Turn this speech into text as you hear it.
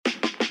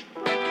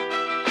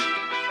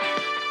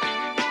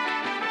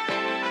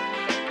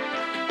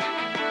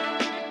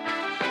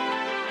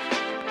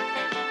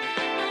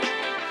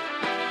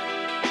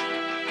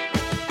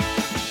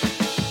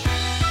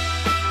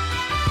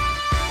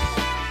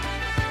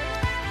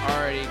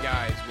Alrighty,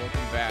 guys, welcome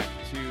back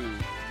to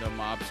the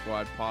Mob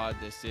Squad Pod.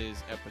 This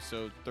is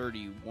episode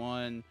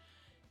 31,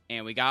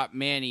 and we got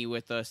Manny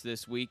with us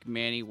this week.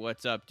 Manny,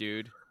 what's up,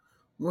 dude?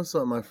 What's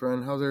up, my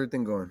friend? How's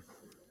everything going?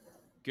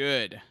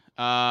 Good.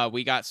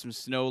 We got some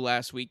snow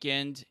last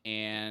weekend,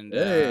 and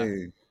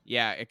Hey,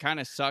 yeah, it kind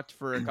of sucked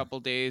for a couple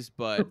days,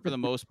 but for the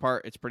most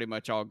part, it's pretty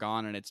much all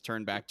gone, and it's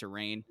turned back to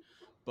rain.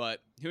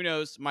 But who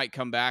knows? Might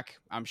come back.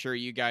 I'm sure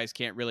you guys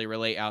can't really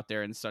relate out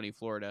there in sunny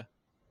Florida.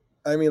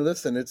 I mean,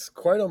 listen, it's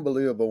quite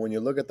unbelievable when you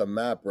look at the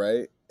map,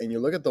 right? And you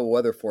look at the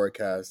weather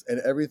forecast, and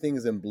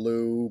everything's in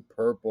blue,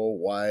 purple,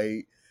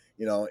 white,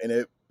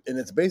 and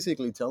it's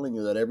basically telling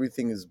you that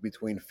everything is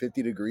between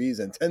 50 degrees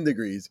and 10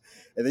 degrees.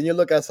 And then you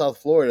look at South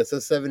Florida, it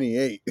says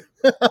 78.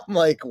 I'm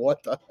like,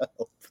 what the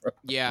hell, bro?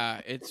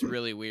 Yeah, it's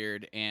really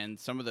weird, and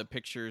some of the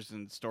pictures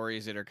and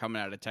stories that are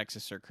coming out of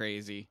Texas are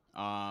crazy.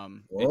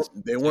 It's Well,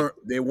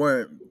 they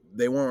weren't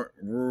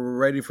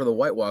ready for the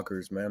White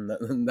Walkers, man.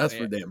 That's yeah,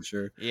 for damn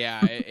sure.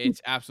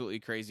 it's absolutely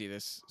crazy,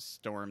 this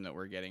storm that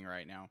we're getting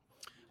right now.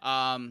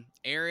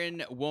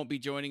 Aaron won't be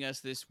joining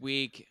us this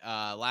week.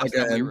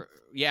 Again,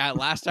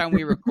 Last time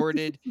we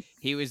recorded,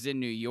 he was in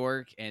New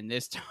York, and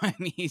this time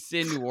he's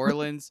in New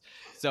Orleans.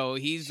 So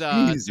he's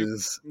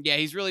Jesus.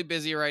 he's really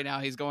busy right now.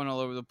 He's going all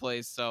over the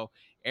place. So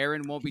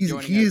Aaron won't be He's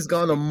joining he us has this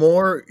gone to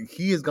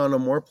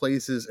week. more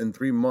places in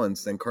 3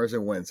 months than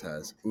Carson Wentz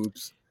has.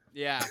 Oops.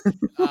 Yeah.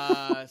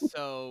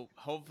 So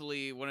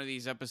hopefully one of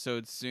these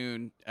episodes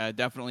soon,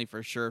 definitely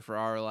for sure for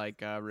our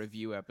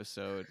review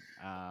episode.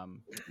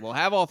 We'll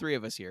have all three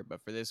of us here,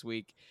 but for this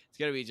week, it's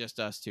going to be just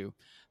us two.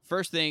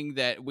 First thing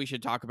that we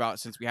should talk about,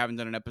 since we haven't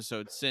done an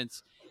episode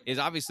since, is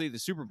obviously the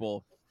Super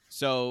Bowl.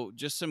 So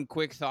just some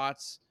quick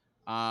thoughts.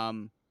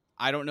 I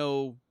don't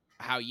know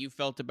how you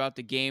felt about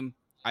the game.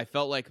 I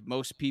felt like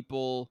most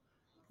people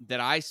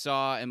that I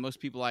saw and most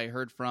people I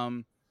heard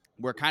from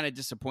were kind of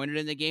disappointed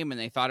in the game,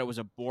 and they thought it was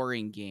a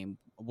boring game.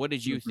 What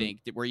did you Mhm. think?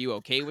 Were you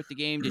okay with the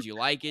game? Did you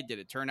like it? Did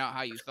it turn out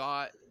how you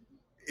thought?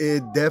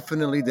 It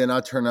definitely did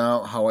not turn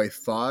out how I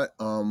thought.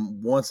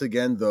 Once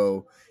again,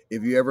 though,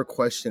 if you ever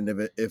questioned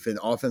if an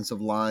offensive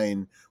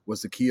line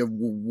was the key of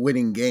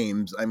winning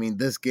games, I mean,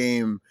 this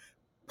game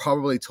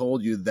probably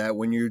told you that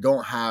when you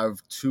don't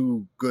have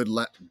two good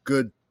left,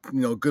 two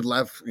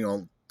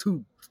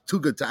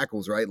good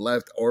tackles, right,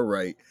 left or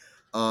right,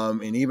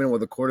 and even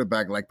with a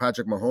quarterback like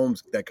Patrick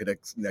Mahomes that could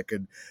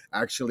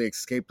actually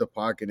escape the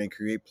pocket and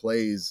create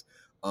plays,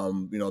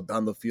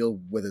 down the field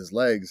with his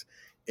legs.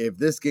 If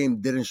this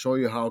game didn't show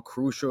you how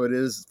crucial it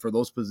is for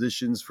those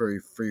positions for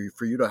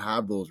you to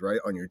have those right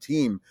on your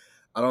team,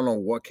 I don't know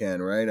what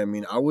can, right? I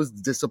mean, I was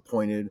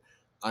disappointed.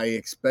 I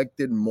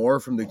expected more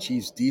from the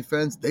Chiefs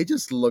defense. They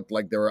just looked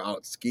like they were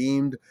out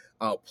schemed,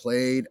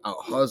 outplayed, out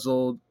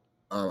hustled.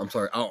 I'm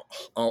sorry, out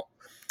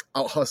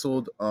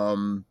hustled.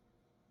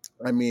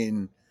 I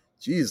mean,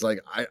 geez, like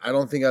I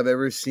don't think I've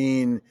ever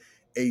seen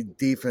a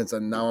defense,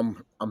 and now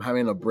I'm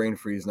having a brain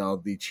freeze now.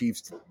 The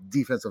Chiefs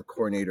defensive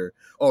coordinator,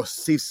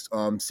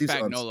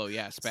 Spagnolo,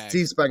 yeah,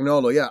 Steve Spags.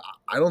 Spagnuolo. Yeah,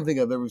 I don't think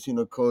I've ever seen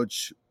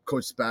Coach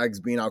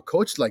Spags being out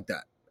coached like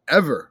that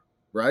ever,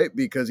 right?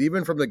 Because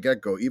even from the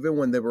get go, even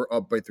when they were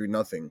up by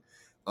 3-0,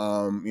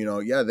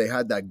 they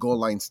had that goal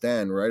line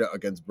stand right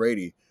against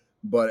Brady.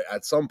 But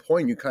at some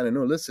point, you kind of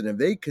know, listen, if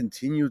they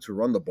continue to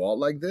run the ball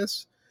like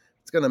this,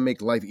 it's going to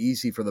make life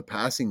easy for the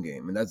passing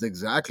game. And that's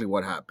exactly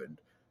what happened.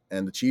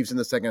 And the Chiefs in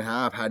the second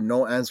half had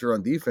no answer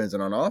on defense,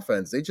 and on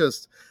offense. They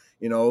just,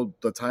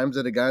 the times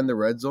that they got in the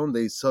red zone,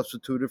 they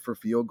substituted for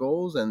field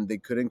goals and they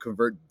couldn't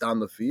convert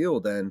down the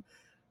field. And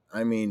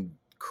I mean,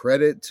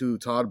 credit to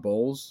Todd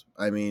Bowles.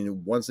 I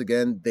mean, once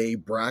again, they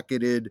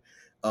bracketed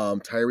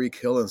Tyreek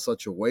Hill in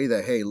such a way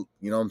that, hey, you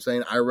know what I'm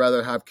saying? I'd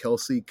rather have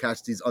Kelsey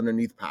catch these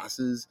underneath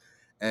passes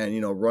and,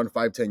 run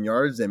 5-10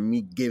 yards than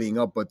me giving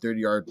up a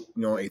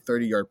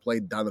 30-yard play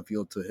down the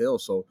field to Hill.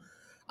 So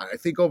I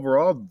think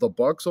overall, the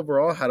Bucs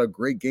overall had a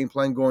great game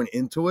plan going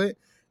into it.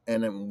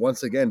 And then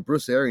once again,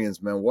 Bruce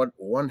Arians, man, what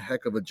one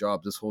heck of a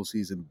job this whole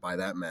season by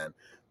that man.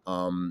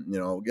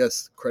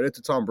 Yes, credit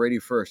to Tom Brady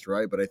first,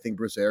 right? But I think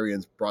Bruce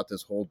Arians brought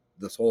this whole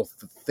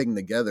thing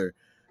together,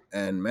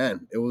 and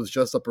man, it was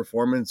just a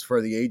performance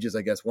for the ages,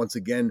 I guess. Once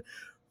again,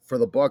 for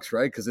the Bucs,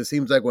 right? Because it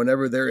seems like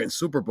whenever they're in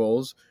Super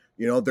Bowls,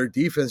 their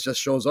defense just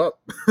shows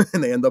up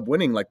and they end up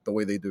winning like the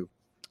way they do.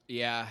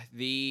 Yeah,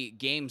 the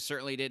game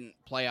certainly didn't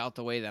play out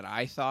the way that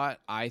I thought.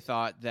 I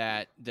thought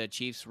that the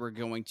Chiefs were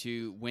going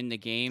to win the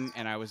game,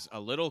 and I was a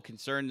little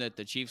concerned that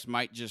the Chiefs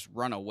might just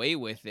run away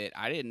with it.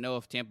 I didn't know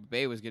if Tampa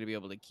Bay was going to be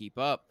able to keep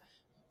up,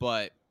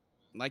 but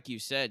like you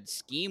said,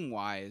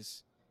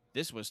 scheme-wise,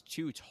 this was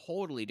two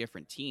totally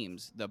different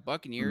teams. The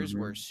Buccaneers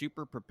Mm-hmm. were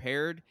super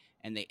prepared,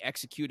 and they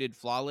executed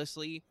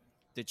flawlessly.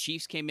 The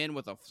Chiefs came in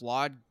with a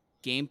flawed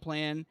game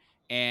plan,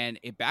 and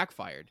it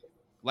backfired.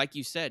 Like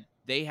you said,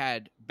 they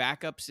had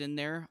backups in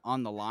there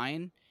on the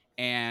line,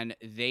 and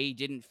they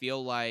didn't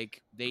feel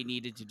like they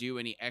needed to do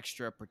any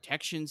extra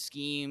protection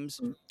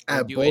schemes or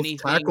At do both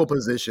tackle anything.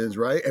 positions,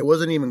 right? It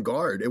wasn't even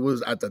guard. It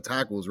was at the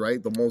tackles,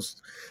 right? The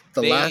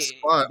last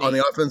spot on the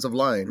They offensive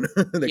line.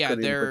 They Yeah,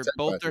 couldn't even their protect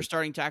both their Patrick.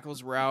 starting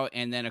tackles were out,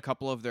 and then a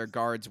couple of their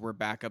guards were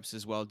backups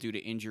as well due to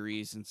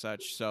injuries and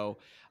such. So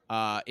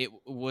it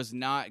was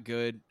not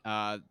good.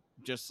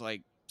 Just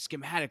like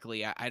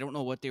schematically, I don't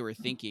know what they were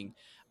thinking.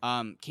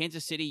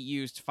 Kansas City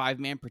used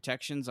 5-man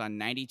protections on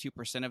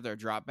 92% of their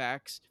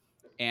dropbacks,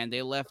 and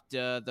they left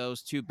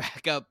those two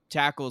backup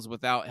tackles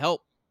without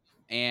help,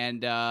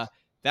 and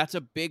that's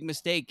a big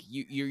mistake.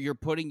 You're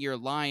putting your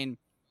line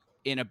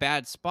in a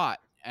bad spot.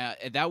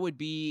 That would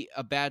be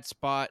a bad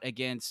spot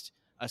against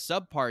a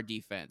subpar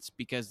defense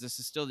because this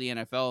is still the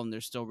NFL and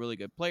there's still really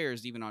good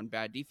players even on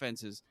bad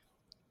defenses.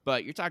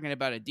 But you're talking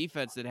about a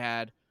defense that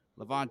had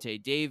Levante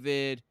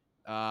David,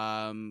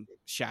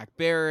 Shaq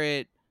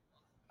Barrett,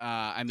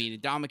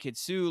 Ndamukong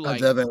Suh.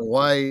 Like, Devin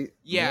White.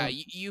 yeah,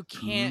 Yeah. you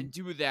Hmm. can't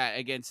do that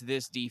against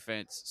this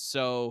defense.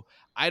 So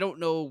I don't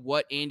know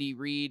what Andy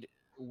Reid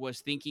was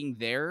thinking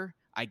there.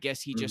 I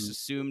guess he just Hmm.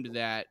 assumed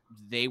that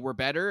they were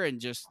better and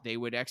just they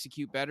would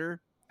execute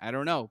better. I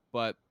don't know,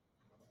 but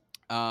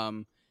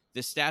um,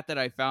 the stat that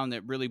I found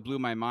that really blew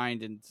my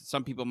mind, and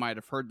some people might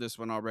have heard this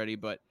one already,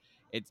 but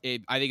I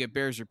think it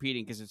bears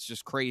repeating because it's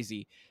just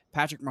crazy.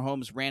 Patrick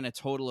Mahomes ran a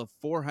total of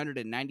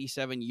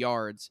 497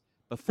 yards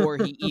before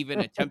he even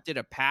attempted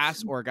a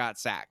pass or got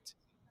sacked.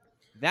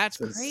 That's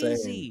It's insane.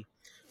 crazy.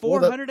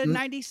 Well,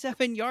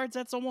 497 yards.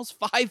 That's almost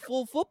 5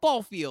 full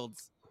football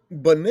fields.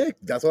 but Nick,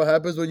 that's what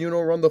happens when you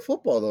don't run the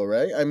football, though,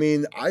 right? I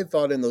mean, I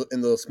thought in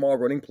the small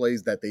running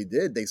plays that they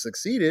did, they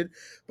succeeded.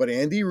 But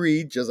Andy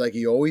Reid, just like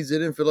he always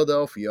did in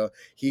Philadelphia,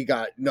 he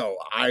got no.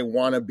 I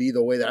want to be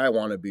the way that I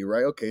want to be,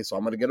 right? Okay, so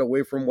I'm going to get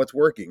away from what's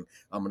working.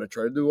 I'm going to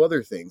try to do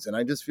other things, and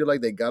I just feel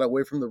like they got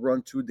away from the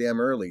run too damn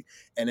early,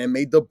 and it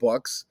made the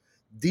Bucks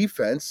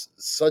defense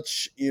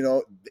such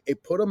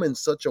it put them in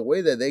such a way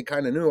that they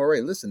kind of knew, all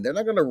right, listen, they're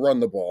not going to run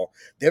the ball.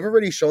 They've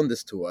already shown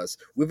this to us.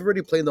 We've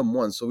already played them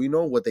once, so we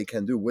know what they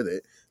can do with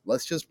it.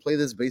 Let's just play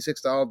this basic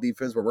style of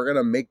defense where we're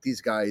going to make these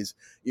guys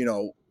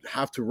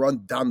have to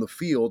run down the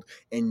field.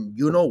 And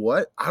you know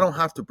what, I don't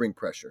have to bring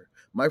pressure.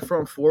 My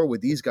front four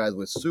with these guys,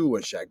 with Sue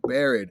and Shaq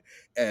Barrett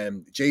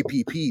and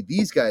JPP,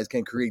 these guys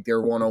can create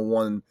their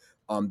one-on-one.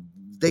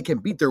 They can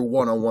beat their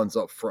one-on-ones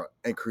up front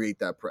and create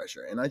that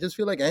pressure. And I just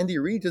feel like Andy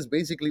Reid just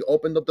basically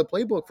opened up the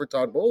playbook for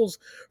Todd Bowles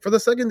for the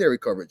secondary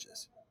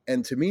coverages.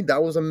 And to me,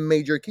 that was a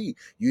major key.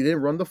 You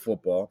didn't run the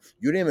football.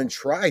 You didn't even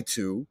try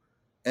to.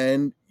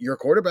 And your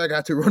quarterback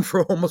had to run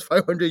for almost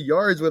 500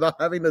 yards without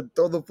having to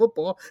throw the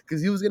football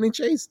because he was getting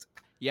chased.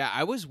 Yeah,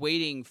 I was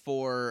waiting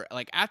for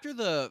like after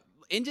the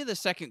into the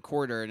second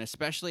quarter and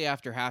especially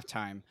after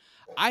halftime,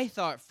 I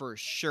thought for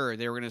sure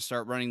they were going to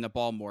start running the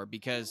ball more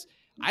because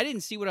I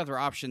didn't see what other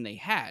option they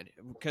had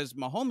because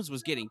Mahomes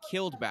was getting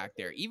killed back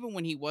there. Even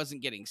when he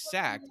wasn't getting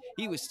sacked,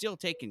 he was still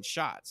taking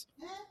shots.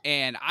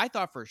 And I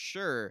thought for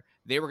sure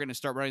they were going to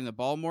start running the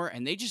ball more,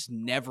 and they just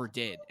never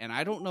did. And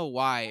I don't know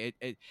why.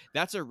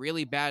 That's a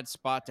really bad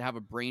spot to have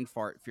a brain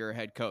fart if you're a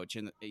head coach.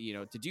 And,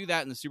 to do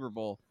that in the Super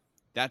Bowl,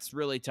 that's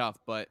really tough.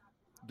 But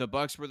the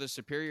Bucks were the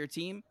superior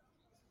team,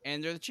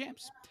 and they're the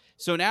champs.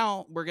 So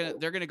now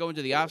they're gonna go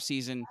into the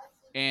offseason,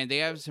 and they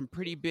have some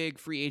pretty big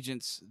free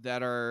agents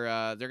that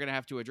are they're gonna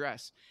have to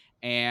address.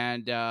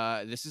 And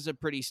this is a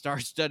pretty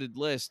star-studded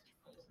list.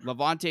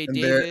 Levante And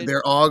David.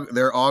 they're all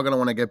gonna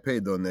want to get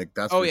paid though, Nick.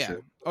 That's Oh for yeah,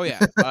 sure. oh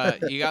yeah.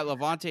 You got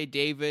Levante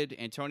David,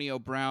 Antonio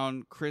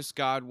Brown, Chris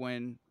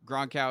Godwin,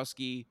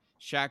 Gronkowski,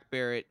 Shaq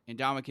Barrett, and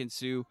Ndamukong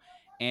Suh,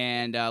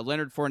 and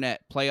Leonard Fournette,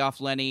 playoff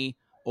Lenny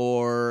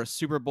or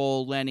Super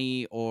Bowl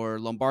Lenny or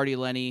Lombardi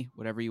Lenny,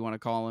 whatever you want to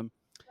call him.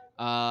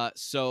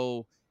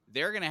 So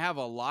they're going to have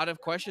a lot of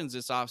questions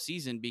this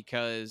offseason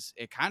because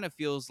it kind of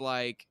feels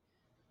like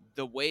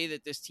the way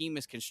that this team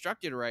is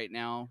constructed right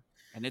now,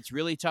 and it's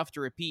really tough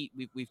to repeat.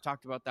 We've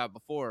talked about that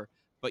before,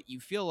 but you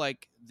feel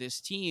like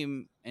this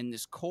team and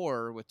this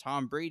core with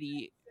Tom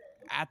Brady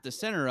at the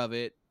center of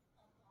it,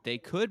 they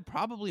could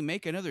probably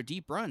make another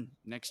deep run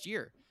next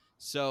year.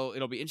 So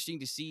it'll be interesting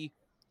to see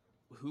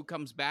who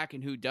comes back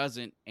and who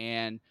doesn't.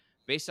 And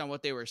based on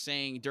what they were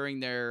saying during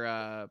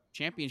their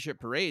championship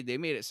parade, they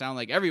made it sound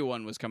like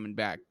everyone was coming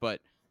back.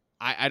 But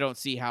I don't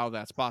see how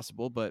that's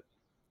possible. But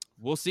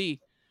we'll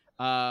see.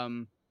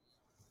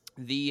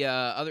 The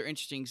other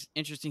interesting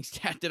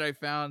stat that I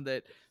found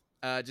that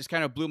just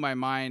kind of blew my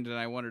mind, and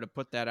I wanted to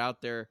put that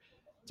out there.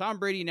 Tom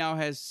Brady now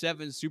has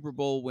 7 Super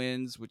Bowl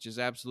wins, which is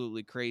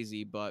absolutely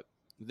crazy, but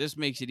this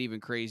makes it even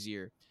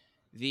crazier.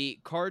 The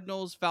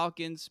Cardinals,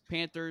 Falcons,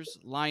 Panthers,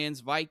 Lions,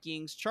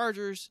 Vikings,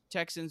 Chargers,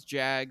 Texans,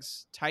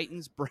 Jags,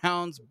 Titans,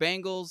 Browns,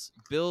 Bengals,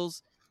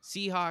 Bills,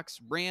 Seahawks,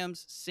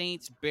 Rams,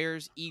 Saints,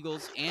 Bears,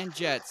 Eagles, and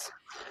Jets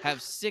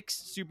have 6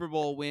 Super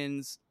Bowl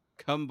wins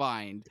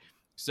combined.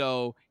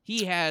 So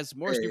he has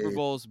more Super Hey,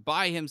 Bowls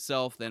by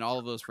himself than all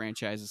of those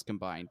franchises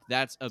combined.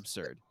 That's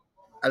absurd.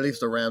 at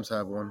least the Rams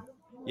have one.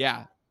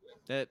 Yeah,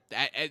 that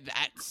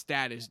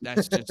stat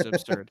that's just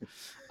absurd.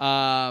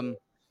 Um,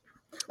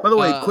 By the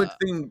way, Uh,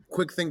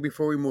 quick thing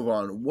before we move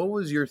on. What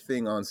was your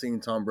thing on seeing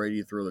Tom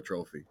Brady throw the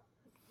trophy?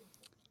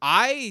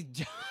 I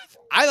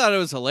I thought it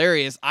was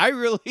hilarious. I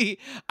really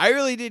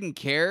didn't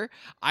care.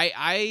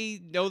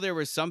 I know there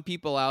were some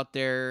people out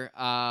there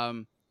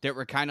that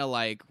were kind of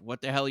like,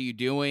 what the hell are you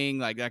doing?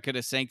 Like that could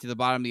have sank to the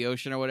bottom of the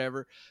ocean or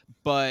whatever.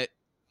 But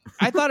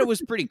I thought it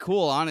was pretty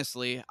cool,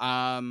 honestly.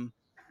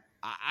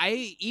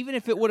 I even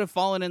if it would have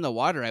fallen in the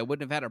water, I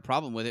wouldn't have had a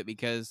problem with it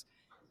because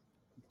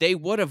they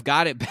would have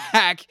got it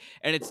back,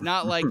 and it's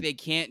not like they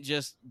can't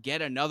just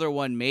get another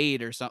one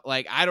made or something.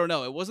 Like, I don't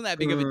know. It wasn't that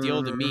big of a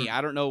deal to me. Mm,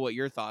 I don't know what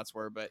your thoughts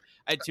were, but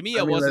to me,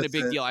 I it mean, wasn't a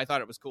big listen. deal. I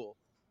thought it was cool.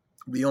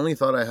 The only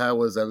thought I had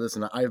was that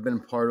listen, I've been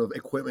part of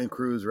equipment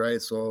crews,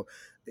 right? So,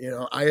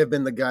 I have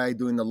been the guy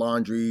doing the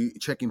laundry,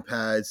 checking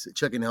pads,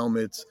 checking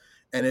helmets,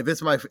 and if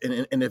it's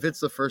and if it's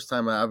the first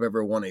time I've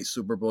ever won a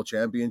Super Bowl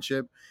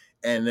championship,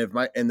 and if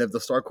the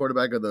star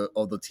quarterback of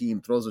the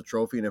team throws a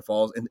trophy and it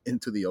falls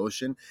into the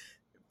ocean,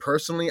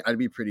 personally, I'd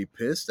be pretty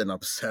pissed and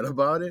upset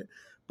about it.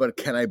 But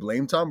can I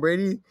blame Tom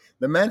Brady?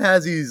 The man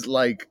has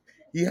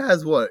he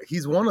has what?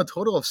 He's won a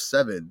total of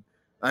 7.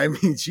 I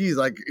mean, geez,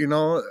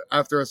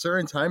 after a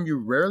certain time, you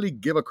rarely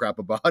give a crap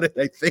about it.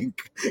 I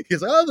think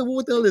he's like, oh,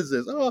 what the hell is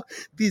this? Oh,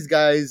 these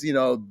guys,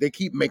 they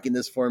keep making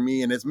this for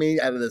me, and it's made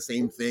out of the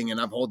same thing,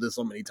 and I've held this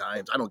so many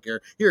times. I don't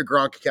care. Here,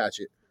 Gronk, catch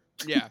it.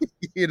 Yeah.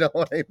 You know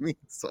what I mean?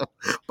 So,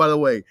 by the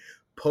way,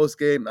 post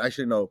game,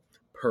 actually, no,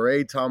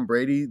 parade Tom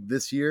Brady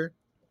this year.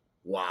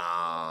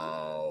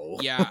 Wow.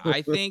 Yeah,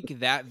 I think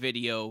that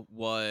video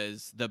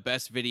was the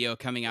best video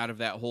coming out of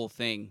that whole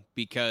thing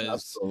because I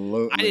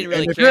Absolutely. didn't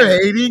And really if you're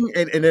care. hating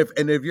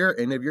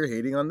and if you're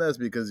hating on this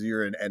because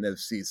you're an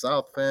NFC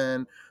South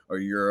fan or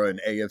you're an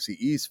AFC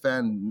East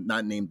fan,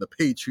 not named the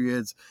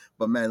Patriots,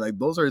 but man, like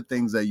those are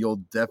things that you'll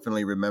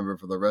definitely remember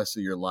for the rest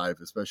of your life,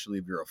 especially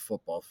if you're a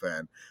football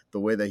fan, the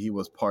way that he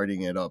was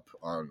partying it up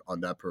on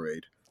that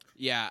parade.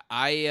 Yeah,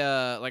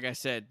 like I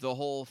said, the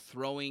whole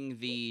throwing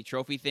the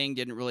trophy thing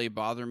didn't really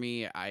bother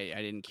me. I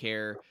didn't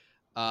care.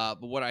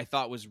 But what I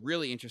thought was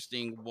really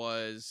interesting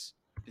was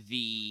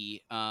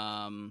the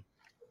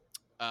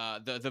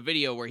the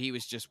video where he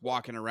was just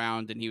walking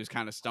around and he was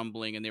kind of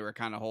stumbling and they were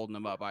kind of holding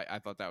him up. I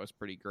thought that was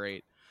pretty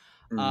great.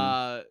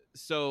 Mhm.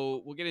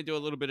 So we're gonna do a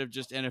little bit of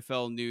just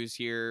NFL news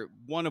here.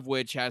 One of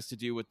which has to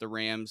do with the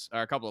Rams,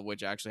 or a couple of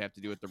which actually have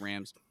to do with the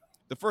Rams.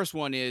 The first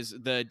one is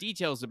the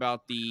details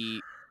about the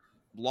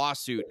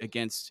lawsuit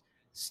against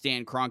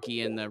Stan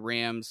Kroenke and the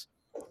Rams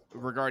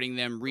regarding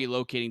them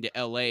relocating to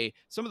LA.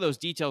 Some of those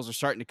details are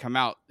starting to come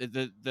out.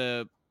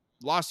 The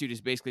lawsuit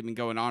has basically been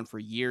going on for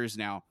years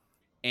now,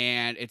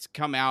 and it's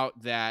come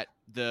out that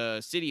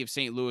the city of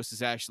St. Louis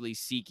is actually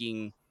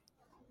seeking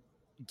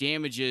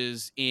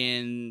damages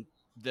in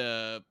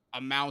the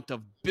amount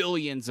of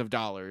billions of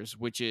dollars,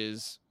 which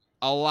is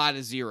a lot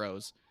of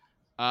zeros.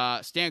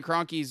 Stan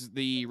Kroenke's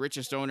the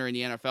richest owner in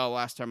the NFL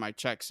last time I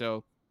checked,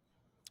 so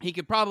he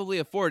could probably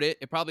afford it.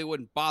 It probably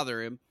wouldn't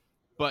bother him,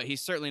 but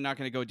he's certainly not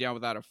going to go down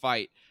without a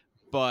fight.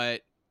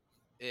 But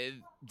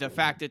the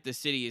fact that the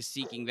city is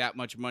seeking that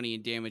much money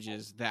in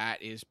damages,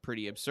 that is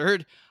pretty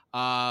absurd.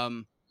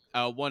 One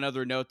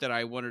other note that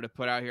I wanted to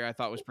put out here, I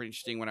thought was pretty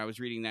interesting when I was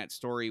reading that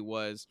story,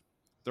 was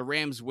the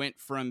Rams went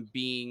from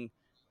being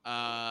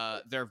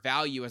their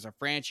value as a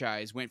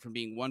franchise went from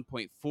being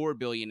 1.4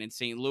 billion in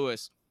St.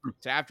 Louis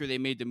to after they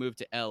made the move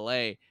to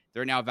LA,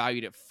 they're now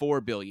valued at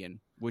 4 billion,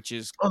 which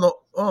is Oh no!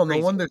 Oh no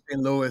crazy. wonder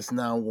St. Louis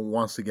now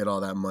wants to get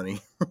all that money.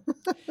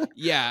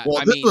 Yeah, Well,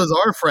 I this mean, was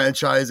our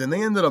franchise, and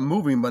they ended up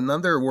moving, but now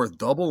they're worth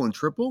double and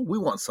triple. We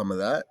want some of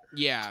that.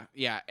 yeah,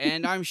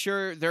 and I'm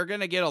sure they're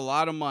gonna get a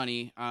lot of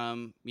money.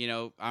 I'm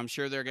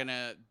sure they're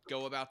gonna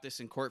go about this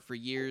in court for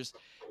years.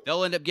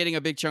 They'll end up getting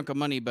a big chunk of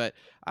money, but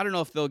I don't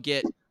know if they'll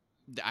get.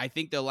 I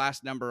think the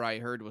last number I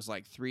heard was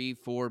like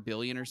 3-4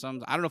 billion or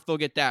something. I don't know if they'll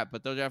get that,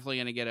 but they're definitely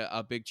gonna get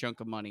a big chunk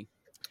of money.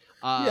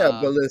 Yeah,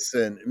 Uh, but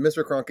listen,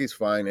 Mr. Cronky's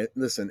fine.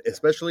 Listen,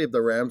 especially if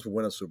the Rams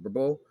win a Super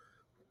Bowl,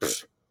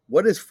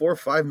 what is $4 or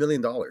 $5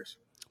 million?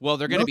 well,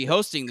 they're gonna be Nothing.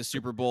 hosting the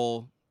Super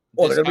Bowl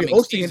Oh, they're this gonna be coming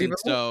hosting it season, even more.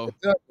 so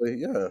Exactly.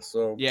 Yeah.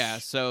 So yeah,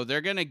 so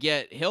they're gonna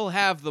he'll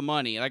have the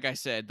money. Like I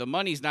said, the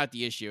money's not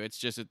the issue. It's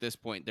just at this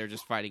point they're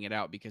just fighting it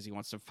out because he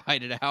wants to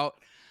fight it out.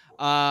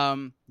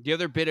 The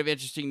other bit of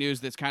interesting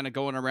news that's kind of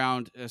going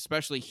around,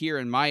 especially here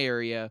in my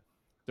area,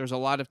 there's a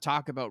lot of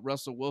talk about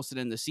Russell Wilson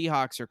and the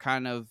Seahawks are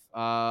kind of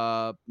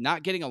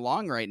not getting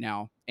along right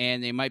now,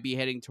 and they might be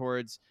heading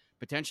towards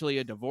potentially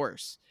a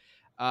divorce.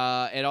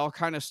 It all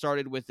kind of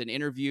started with an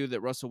interview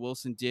that Russell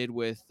Wilson did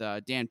with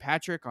Dan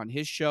Patrick on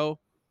his show,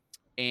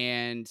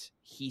 and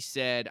he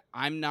said,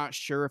 "I'm not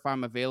sure if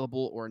I'm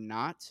available or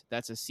not."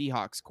 That's a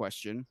Seahawks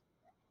question,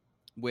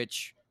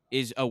 which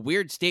is a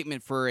weird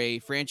statement for a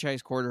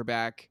franchise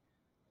quarterback,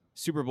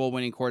 Super Bowl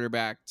winning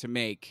quarterback to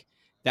make.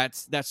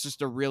 That's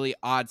just a really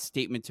odd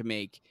statement to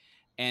make.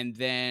 And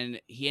then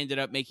he ended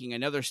up making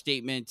another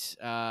statement.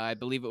 I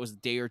believe it was a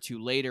day or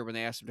two later when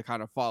they asked him to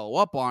kind of follow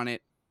up on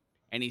it.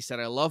 And he said,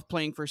 "I love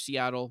playing for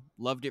Seattle,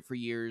 loved it for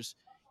years.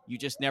 You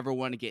just never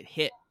want to get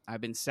hit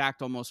I've been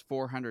sacked almost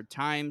 400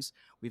 times.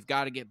 We've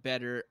got to get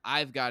better.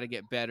 I've got to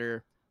get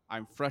better.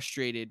 I'm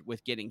frustrated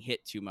with getting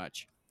hit too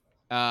much.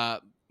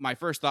 My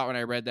first thought when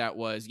I read that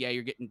was, yeah,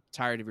 you're getting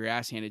tired of your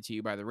ass handed to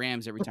you by the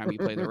Rams every time you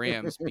play the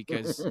Rams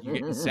because you're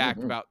getting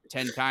sacked about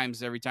 10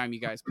 times every time you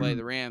guys play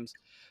the Rams.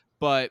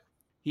 But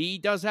he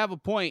does have a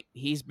point.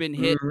 He's been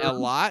hit a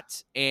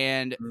lot,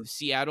 and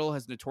Seattle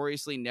has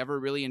notoriously never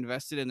really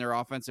invested in their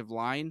offensive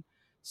line.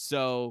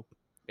 So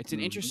it's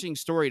an interesting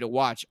story to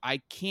watch.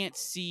 I can't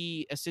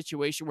see a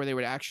situation where they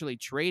would actually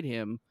trade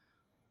him,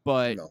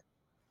 but No.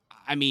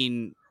 I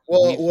mean,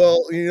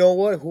 Well, you know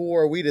what? Who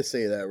are we to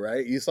say that,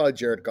 right? You saw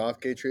Jared Goff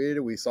get traded.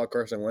 We saw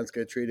Carson Wentz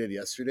get traded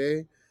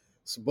yesterday.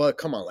 So, but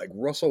come on, like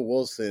Russell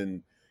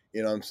Wilson,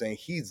 you know what I'm saying?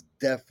 He's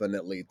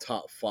definitely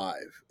top 5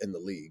 in the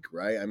league,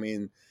 right? I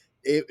mean,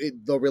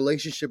 the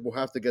relationship will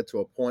have to get to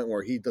a point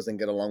where he doesn't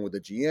get along with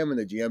the GM and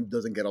the GM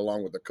doesn't get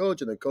along with the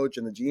coach and the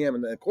GM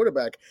and the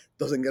quarterback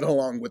doesn't get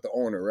along with the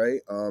owner,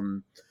 right?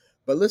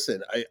 But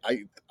listen,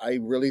 I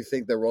really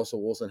think that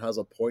Russell Wilson has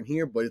a point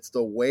here, but it's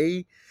the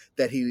way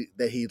that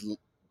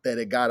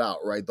it got out,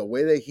 right? The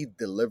way that he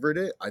delivered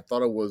it, I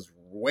thought it was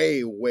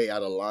way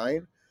out of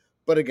line.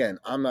 But again,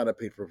 I'm not a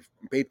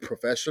paid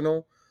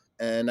professional,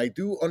 and I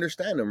do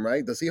understand him,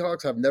 right? The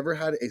Seahawks have never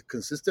had a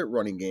consistent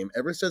running game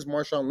ever since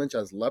Marshawn Lynch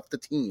has left the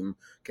team.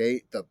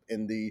 Okay,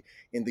 in the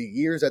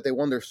years that they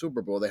won their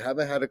Super Bowl, they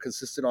haven't had a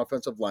consistent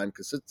offensive line,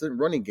 consistent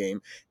running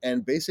game,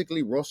 and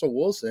basically Russell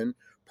Wilson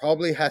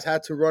probably has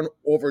had to run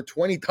over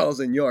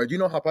 20,000 yards. You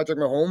know how Patrick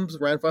Mahomes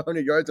ran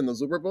 500 yards in the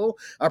Super Bowl?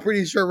 I'm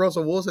pretty sure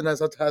Russell Wilson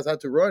has had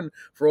to run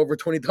for over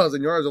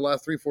 20,000 yards the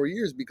last 3-4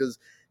 years because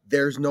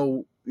there's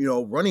no,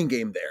 running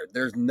game there.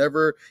 There's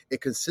never a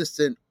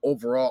consistent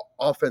overall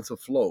offensive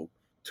flow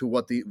to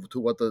what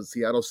the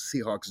Seattle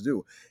Seahawks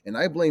do. And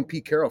I blame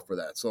Pete Carroll for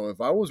that. So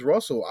if I was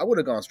Russell, I would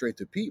have gone straight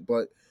to Pete,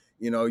 but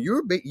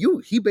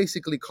he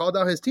basically called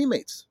out his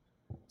teammates.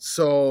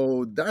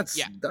 So that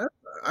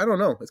I don't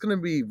know. It's going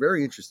to be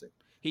very interesting.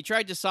 He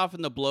tried to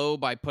soften the blow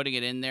by putting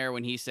it in there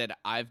when he said,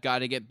 "I've got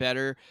to get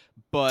better,"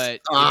 but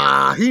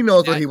he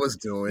knows what he was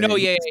doing. No,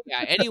 yeah.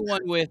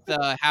 Anyone with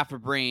half a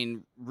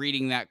brain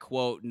reading that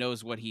quote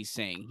knows what he's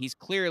saying. He's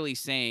clearly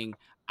saying,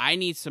 "I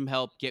need some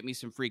help. Get me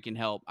some freaking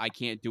help. I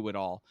can't do it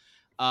all."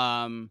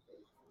 And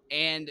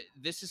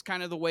this is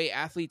kind of the way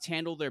athletes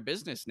handle their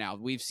business now.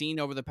 We've seen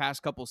over the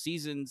past couple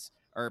seasons,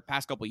 or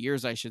past couple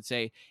years, I should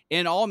say,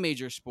 in all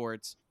major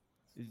sports,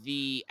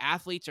 the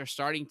athletes are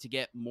starting to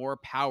get more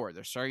power.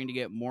 They're starting to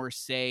get more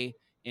say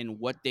in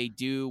what they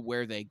do,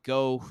 where they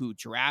go, who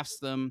drafts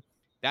them.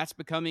 That's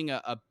becoming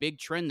a big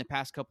trend the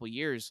past couple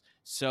years.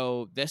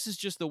 So this is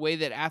just the way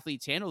that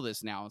athletes handle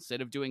this now.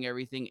 Instead of doing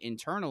everything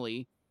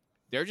internally,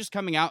 they're just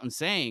coming out and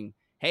saying,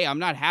 "Hey, I'm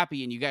not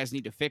happy and you guys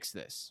need to fix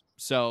this."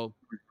 So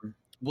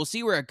we'll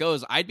see where it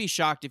goes. I'd be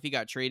shocked if he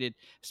got traded,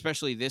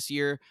 especially this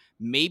year.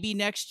 Maybe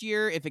next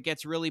year if it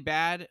gets really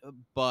bad,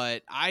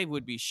 but I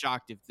would be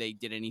shocked if they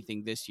did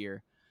anything this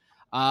year.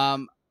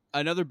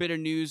 Another bit of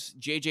news,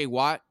 J.J.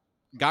 Watt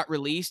got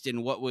released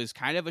in what was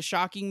kind of a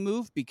shocking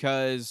move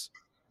because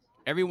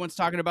everyone's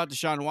talking about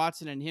Deshaun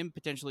Watson and him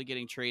potentially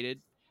getting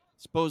traded.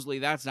 Supposedly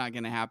that's not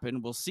going to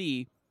happen. We'll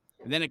see.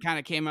 And then it kind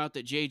of came out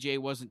that JJ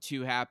wasn't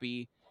too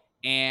happy.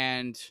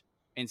 And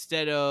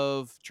instead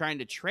of trying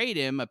to trade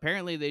him,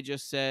 apparently they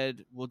just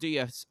said, "We'll do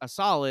you a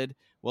solid.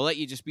 We'll let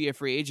you just be a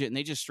free agent." And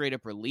they just straight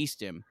up released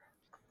him.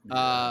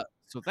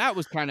 So that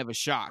was kind of a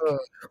shock.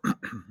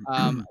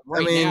 Now,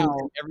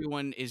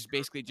 everyone is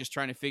basically just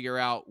trying to figure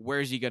out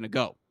where's he going to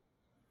go.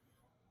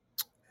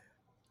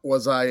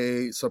 Was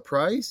I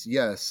surprised?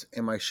 Yes.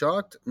 Am I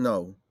shocked?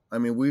 No. I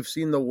mean, we've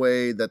seen the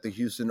way that the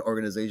Houston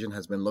organization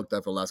has been looked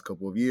at for the last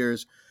couple of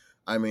years.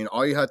 I mean,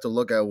 all you have to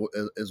look at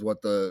is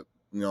what the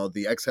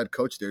ex-head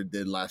coach there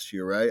did last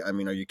year, right? I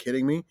mean, are you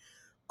kidding me?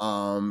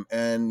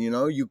 And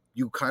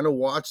you kind of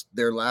watched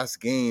their last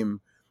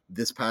game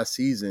this past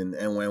season,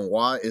 and when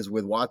Watt is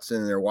with Watson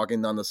and they're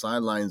walking down the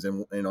sidelines,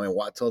 and and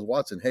Watt tells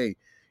Watson, "Hey,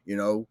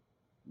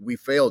 we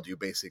failed you,"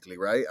 basically,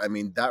 right? I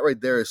mean, that right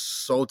there is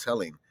so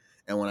telling.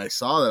 And when I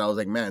saw that, I was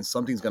like, man,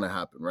 something's going to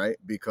happen, right?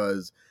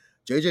 Because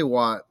J.J.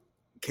 Watt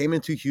came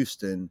into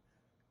Houston,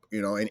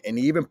 and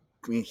he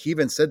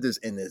even said this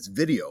in his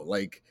video.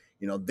 Like,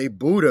 they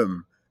booed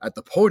him at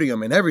the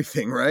podium and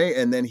everything, right?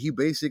 And then he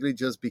basically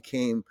just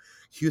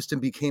Houston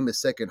became a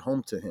second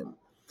home to him.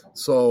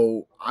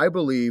 So I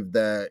believe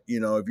that,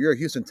 if you're a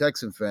Houston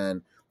Texan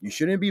fan, you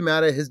shouldn't be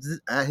mad at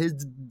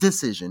his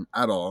decision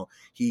at all.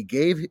 He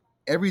gave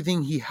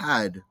everything he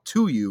had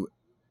to you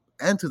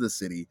and to the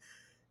city.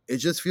 It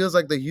just feels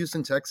like the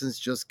Houston Texans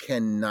just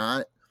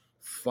cannot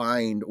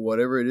find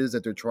whatever it is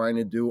that they're trying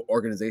to do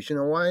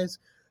organizational-wise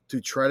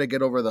to try to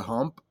get over the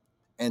hump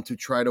and to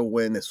try to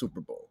win a Super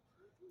Bowl.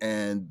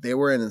 And they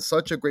were in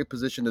such a great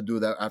position to do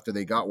that after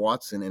they got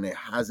Watson, and it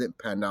hasn't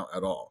panned out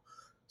at all.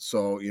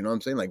 So, you know what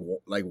I'm saying?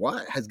 Like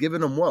Watt has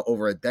given them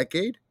over a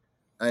decade?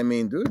 I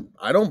mean, dude,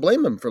 I don't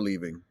blame him for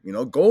leaving.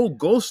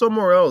 Go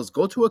somewhere else.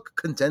 Go to a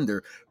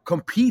contender.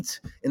 Compete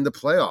in the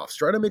playoffs.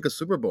 Try to make a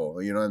Super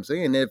Bowl. You know what I'm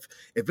saying? If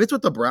it's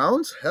with the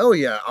Browns, hell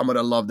yeah, I'm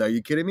gonna love that. Are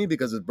you kidding me?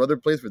 Because his brother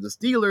plays for the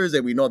Steelers,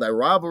 and we know that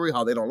rivalry,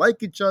 how they don't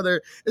like each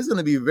other. It's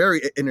gonna be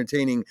very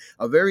entertaining.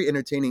 A very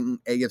entertaining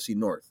AFC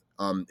North.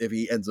 If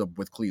he ends up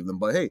with Cleveland.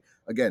 But hey,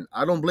 again,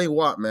 I don't blame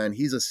Watt, man.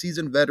 He's a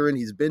seasoned veteran.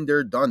 He's been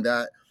there, done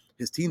that.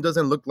 His team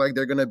doesn't look like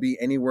they're going to be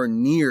anywhere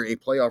near a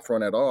playoff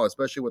run at all,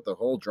 especially with the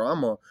whole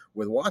drama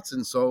with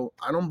Watson. So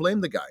I don't blame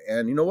the guy.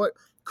 And you know what?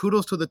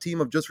 Kudos to the team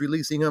of just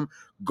releasing him.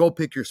 Go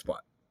pick your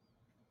spot.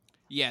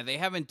 Yeah, they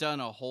haven't done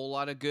a whole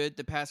lot of good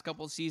the past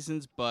couple of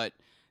seasons, but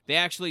they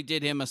actually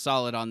did him a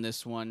solid on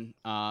this one.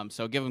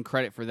 So give him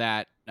credit for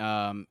that.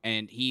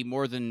 And he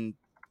more than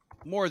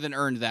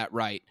earned that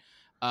right.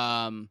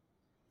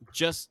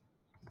 Just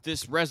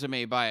this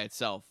resume by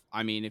itself.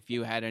 I mean, if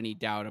you had any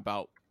doubt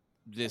about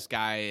this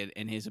guy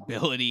and his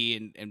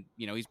ability, and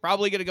he's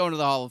probably going to go into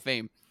the Hall of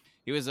Fame.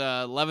 He was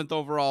a 11th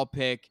overall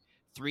pick,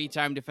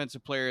 3-time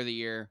Defensive Player of the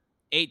Year,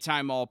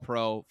 8-time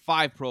All-Pro,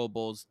 5 Pro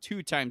Bowls,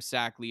 2-time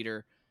sack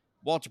leader,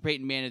 Walter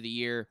Payton Man of the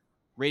Year,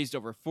 raised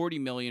over $40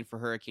 million for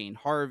Hurricane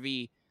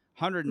Harvey,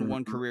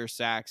 101 career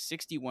sacks,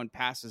 61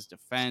 passes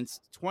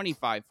defense,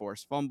 25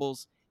 forced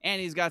fumbles,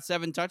 and he's got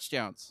 7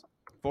 touchdowns,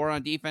 4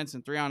 on defense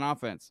and 3 on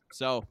offense.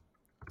 So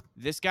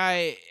this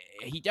guy,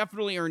 he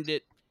definitely earned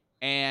it.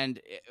 And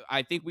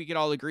I think we could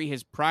all agree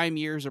his prime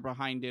years are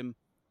behind him.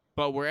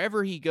 But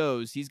wherever he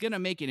goes, he's going to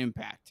make an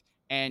impact.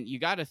 And you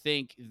got to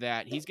think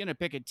that he's going to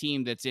pick a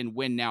team that's in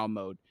win-now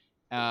mode.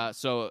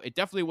 So it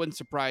definitely wouldn't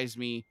surprise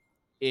me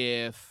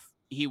if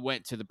he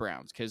went to the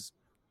Browns. Because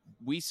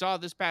we saw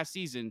this past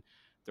season,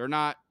 they're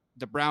not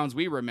the Browns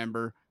we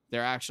remember.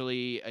 They're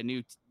actually a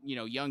new,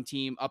 young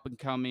team, up and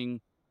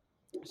coming.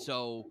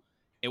 So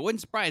it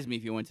wouldn't surprise me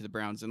if he went to the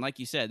Browns. And like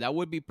you said, that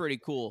would be pretty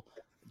cool.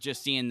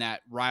 Just seeing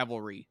that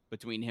rivalry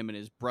between him and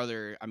his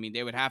brother. I mean,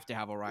 they would have to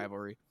have a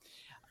rivalry.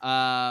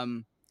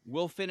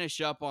 We'll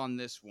finish up on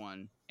this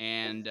one,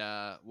 and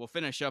we'll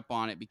finish up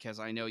on it because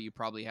I know you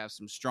probably have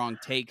some strong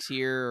takes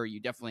here, or you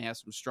definitely have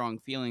some strong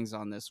feelings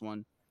on this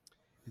one.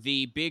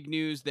 The big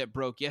news that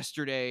broke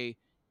yesterday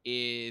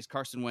is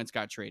Carson Wentz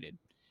got traded.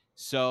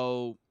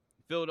 So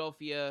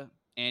Philadelphia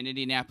and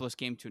Indianapolis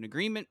came to an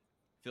agreement.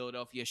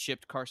 Philadelphia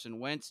shipped Carson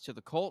Wentz to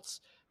the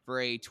Colts for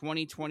a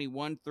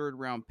 2021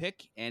 third-round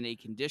pick and a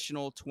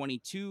conditional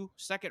 22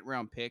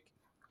 second-round pick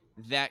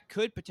that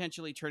could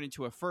potentially turn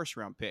into a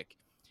first-round pick.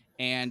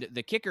 And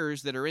the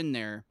kickers that are in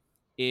there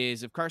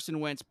is if Carson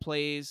Wentz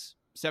plays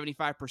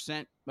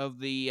 75% of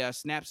the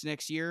snaps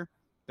next year,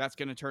 that's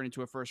going to turn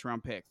into a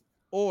first-round pick.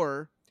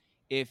 Or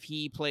if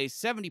he plays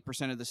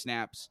 70% of the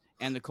snaps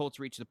and the Colts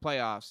reach the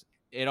playoffs,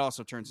 it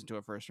also turns into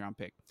a first-round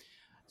pick.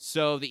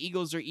 So the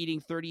Eagles are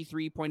eating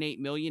 $33.8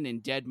 million in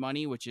dead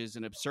money, which is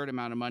an absurd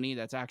amount of money.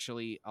 That's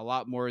actually a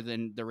lot more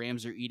than the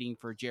Rams are eating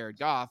for Jared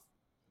Goff.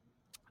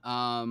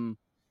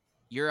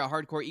 You're a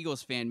hardcore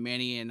Eagles fan,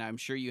 Manny, and I'm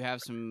sure you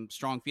have some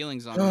strong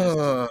feelings on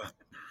this.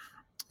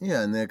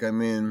 Yeah, Nick. I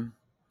mean,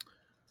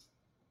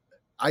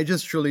 I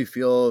just truly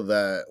feel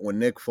that when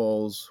Nick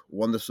Foles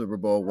won the Super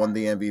Bowl, won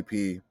the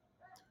MVP,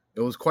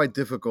 it was quite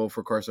difficult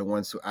for Carson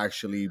Wentz to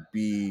actually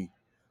be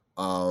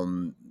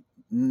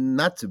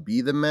not to be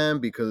the man,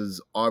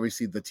 because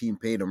obviously the team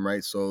paid him,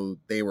 right? So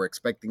they were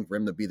expecting for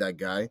him to be that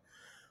guy.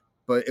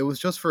 But it was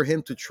just for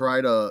him to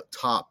try to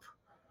top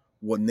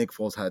what Nick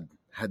Foles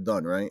had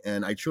done, right?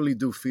 And I truly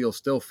do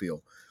still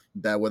feel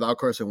that without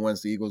Carson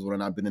Wentz, the Eagles would have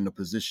not been in a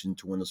position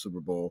to win the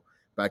Super Bowl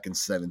back in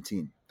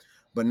 2017.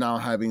 But now,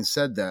 having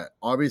said that,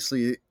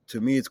 obviously, to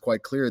me, it's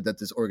quite clear that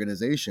this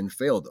organization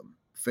failed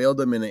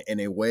them in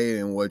a way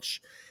in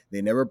which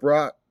they never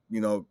brought,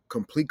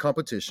 complete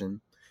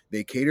competition.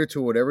 They catered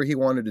to whatever he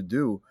wanted to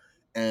do.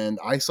 And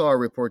I saw a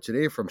report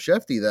today from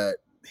Shefty that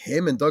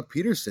him and Doug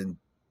Peterson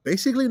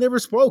basically never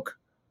spoke.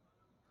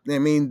 I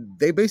mean,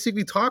 they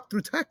basically talked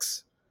through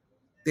text.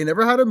 They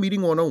never had a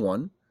meeting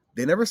one-on-one.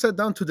 They never sat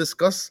down to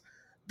discuss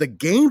the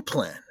game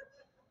plan.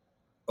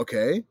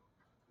 Okay?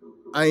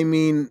 I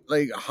mean,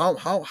 like how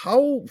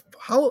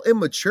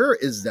immature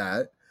is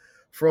that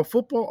for a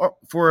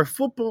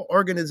football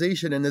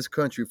organization in this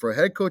country, for a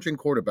head coach and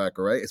quarterback,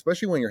 all right?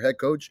 Especially when your head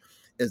coach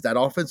is that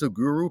offensive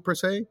guru per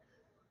se.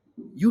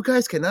 You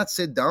guys cannot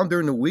sit down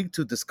during the week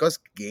to discuss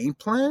game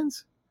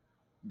plans?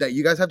 That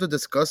you guys have to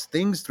discuss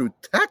things through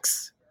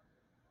text?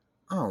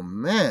 Oh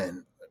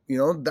man.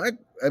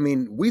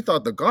 We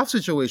thought the Goff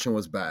situation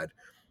was bad.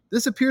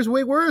 This appears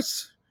way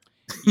worse.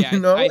 Yeah,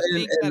 I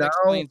think that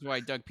explains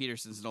why Doug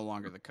Peterson's no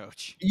longer the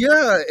coach.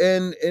 Yeah,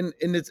 and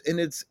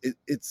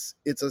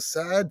it's a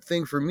sad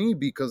thing for me,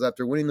 because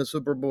after winning the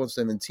Super Bowl in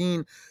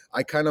 2017,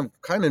 I kind of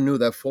knew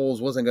that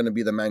Foles wasn't going to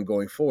be the man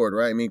going forward,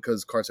 right? I mean,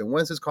 because Carson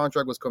Wentz's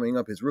contract was coming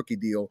up, his rookie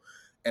deal,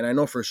 and I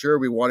know for sure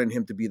we wanted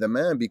him to be the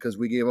man because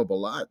we gave up a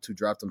lot to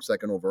draft him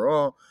second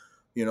overall.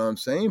 You know what I'm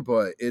saying?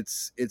 But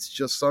it's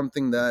just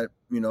something that,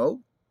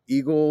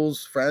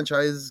 Eagles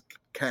franchise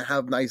can't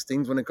have nice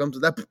things when it comes to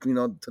that,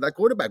 to that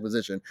quarterback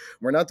position.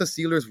 We're not the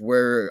Steelers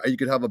where you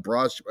could have a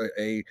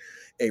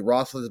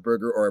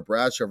Roethlisberger or a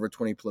Bradshaw for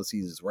 20 plus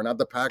seasons. We're not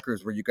the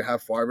Packers where you could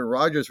have Favre and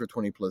Rodgers for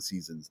 20 plus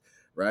seasons,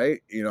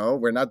 right?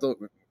 We're not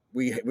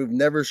we've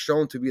never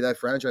shown to be that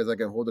franchise that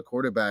can hold a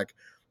quarterback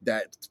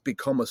that's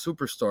become a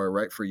superstar,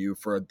 right, for you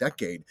for a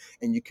decade,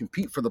 and you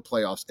compete for the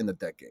playoffs in the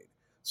decade.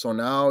 So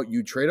now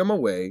you trade him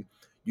away,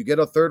 you get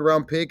a third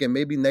round pick, and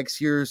maybe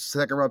next year's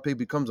second round pick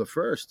becomes a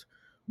first.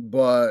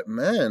 But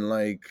man,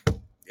 like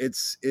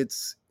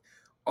it's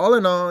all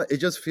in all, it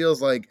just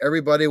feels like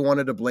everybody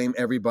wanted to blame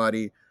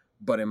everybody.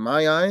 But in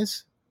my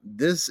eyes,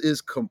 this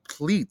is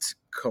complete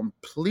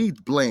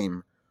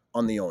blame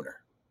on the owner.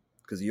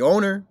 Because the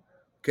owner,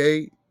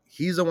 okay,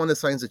 he's the one that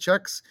signs the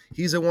checks.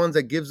 He's the one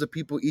that gives the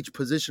people each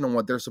position on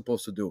what they're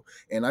supposed to do.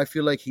 And I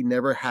feel like he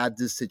never had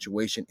this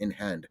situation in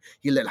hand.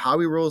 He let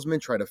Howie Roseman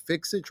try to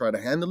fix it, try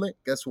to handle it.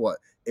 Guess what?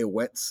 It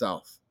went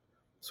south.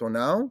 So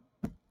now,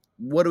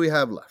 what do we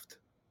have left?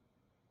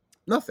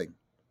 Nothing.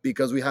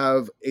 Because we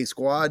have a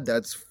squad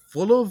that's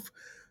full of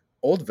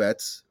old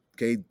vets.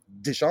 Okay,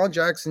 Deshaun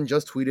Jackson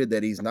just tweeted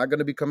that he's not going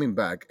to be coming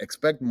back.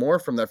 Expect more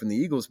from that from the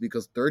Eagles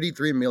because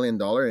 $33 million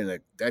in a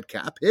dead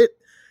cap hit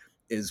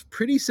is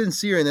pretty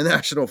sincere in the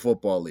National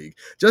Football League.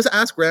 Just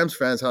ask Rams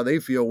fans how they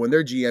feel when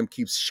their GM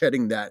keeps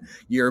shedding that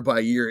year by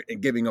year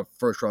and giving up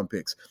first-round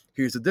picks.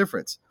 Here's the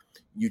difference.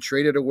 You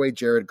traded away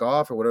Jared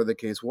Goff or whatever the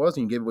case was,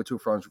 and you gave away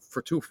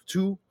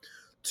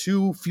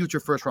two future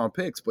first-round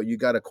picks, but you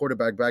got a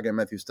quarterback back in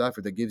Matthew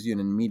Stafford that gives you an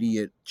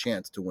immediate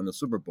chance to win the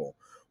Super Bowl.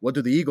 What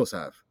do the Eagles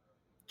have?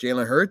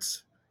 Jalen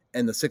Hurts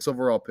and the 6th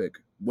overall pick.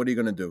 What are you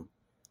going to do?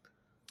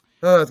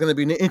 It's going to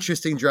be an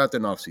interesting draft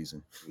and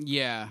offseason.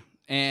 Yeah.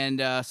 And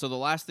so the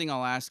last thing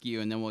I'll ask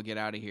you, and then we'll get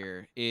out of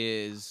here,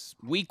 is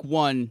week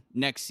 1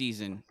 next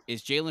season,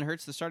 is Jalen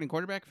Hurts the starting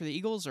quarterback for the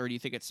Eagles, or do you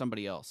think it's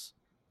somebody else?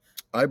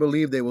 I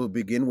believe they will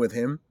begin with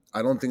him.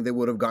 I don't think they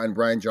would have gotten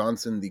Brian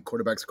Johnson, the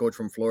quarterback's coach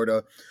from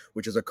Florida,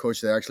 which is a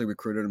coach that actually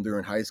recruited him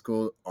during high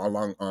school,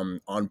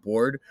 on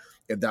board,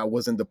 if that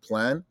wasn't the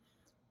plan.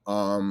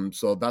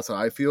 So that's how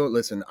I feel.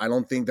 Listen, I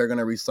don't think they're going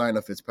to re-sign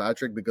a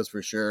Fitzpatrick because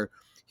for sure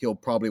he'll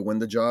probably win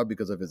the job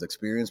because of his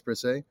experience per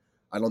se.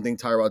 I don't think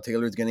Tyrod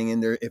Taylor is getting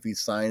in there if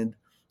he's signed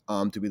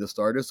to be the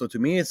starter. So to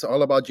me, it's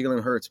all about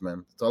Jalen Hurts,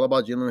 man. It's all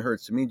about Jalen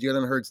Hurts. To me,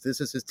 Jalen Hurts, this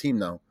is his team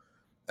now.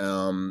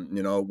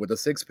 With the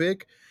 6th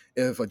pick,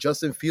 if a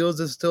Justin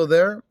Fields is still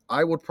there,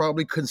 I would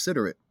probably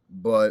consider it.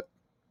 But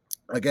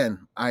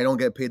again, I don't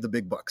get paid the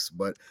big bucks.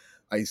 But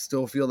I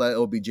still feel that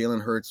it'll be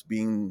Jalen Hurts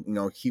being,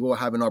 he will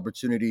have an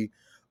opportunity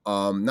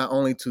not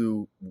only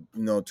to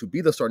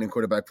be the starting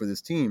quarterback for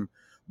this team,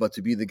 but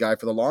to be the guy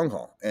for the long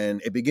haul. And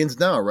it begins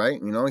now,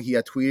 right? He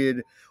had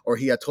tweeted, or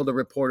he had told a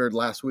reporter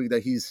last week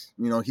that he's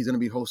going to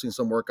be hosting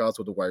some workouts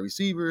with the wide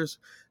receivers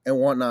and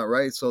whatnot,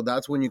 right? So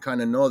that's when you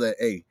kind of know that,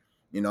 hey,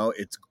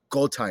 it's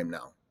go time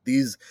now.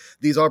 These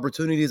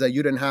opportunities that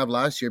you didn't have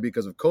last year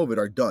because of COVID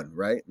are done,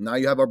 right? Now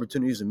you have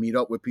opportunities to meet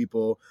up with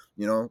people,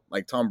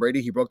 like Tom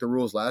Brady, he broke the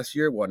rules last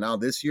year. Well, now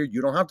this year,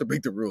 you don't have to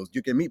break the rules.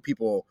 You can meet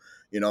people,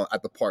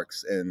 at the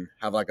parks and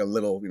have like a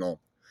little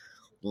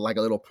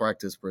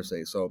practice per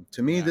se. So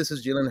to me, This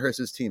is Jalen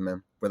Hurts' team,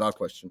 man, without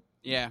question.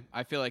 Yeah,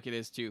 I feel like it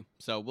is too.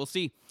 So we'll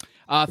see.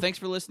 Thanks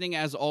for listening.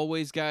 As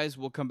always, guys,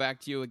 we'll come back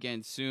to you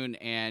again soon,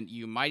 and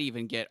you might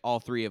even get all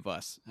 3 of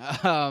us.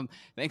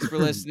 Thanks for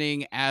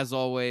listening. As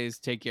always,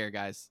 take care,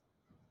 guys.